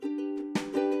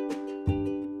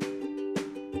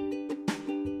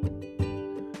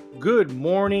Good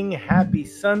morning, happy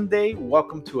Sunday.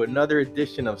 Welcome to another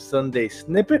edition of Sunday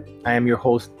Snippet. I am your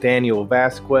host, Daniel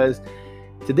Vasquez.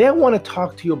 Today I want to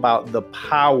talk to you about the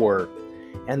power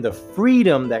and the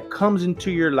freedom that comes into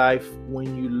your life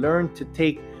when you learn to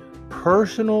take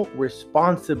personal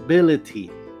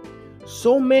responsibility.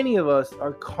 So many of us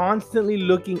are constantly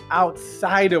looking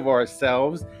outside of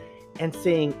ourselves and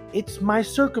saying, it's my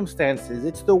circumstances,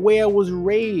 it's the way I was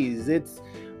raised, it's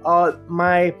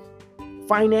my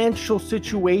financial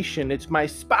situation, it's my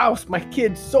spouse, my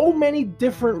kids, so many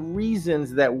different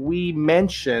reasons that we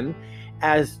mention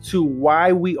as to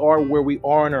why we are where we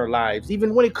are in our lives.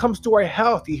 Even when it comes to our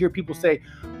health, you hear people say,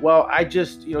 well,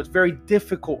 it's very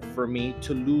difficult for me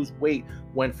to lose weight,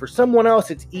 when for someone else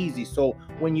it's easy. So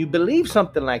when you believe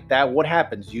something like that, what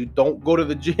happens? You don't go to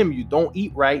the gym, you don't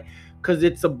eat right, because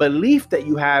it's a belief that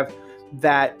you have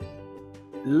that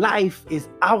life is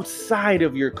outside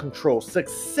of your control.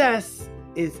 Success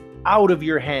is out of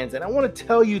your hands. And I want to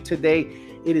tell you today,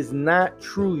 it is not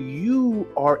true. You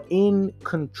are in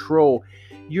control.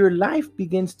 Your life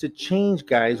begins to change,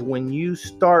 guys, when you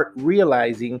start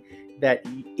realizing that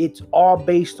it's all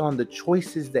based on the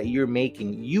choices that you're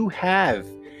making.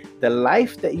 The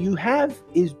life that you have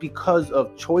is because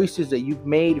of choices that you've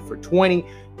made for 20,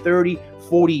 30,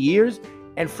 40 years.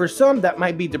 And for some, that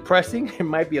might be depressing. It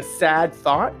might be a sad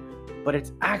thought, but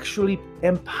it's actually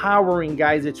empowering,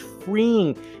 guys. It's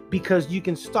freeing, because you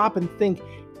can stop and think,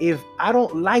 if I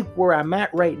don't like where I'm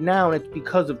at right now, and it's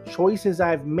because of choices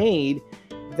I've made,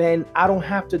 then I don't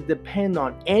have to depend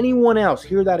on anyone else.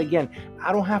 Hear that again.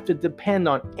 I don't have to depend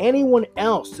on anyone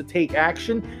else to take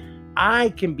action. I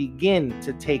can begin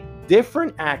to take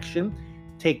different action,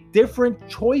 take different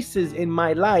choices in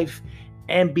my life,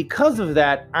 and because of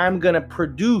that, I'm going to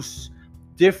produce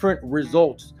different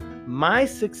results. My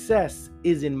success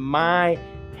is in my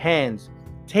hands.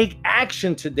 Take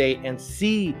action today and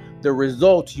see the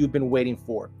results you've been waiting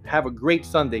for. Have a great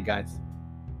Sunday, guys.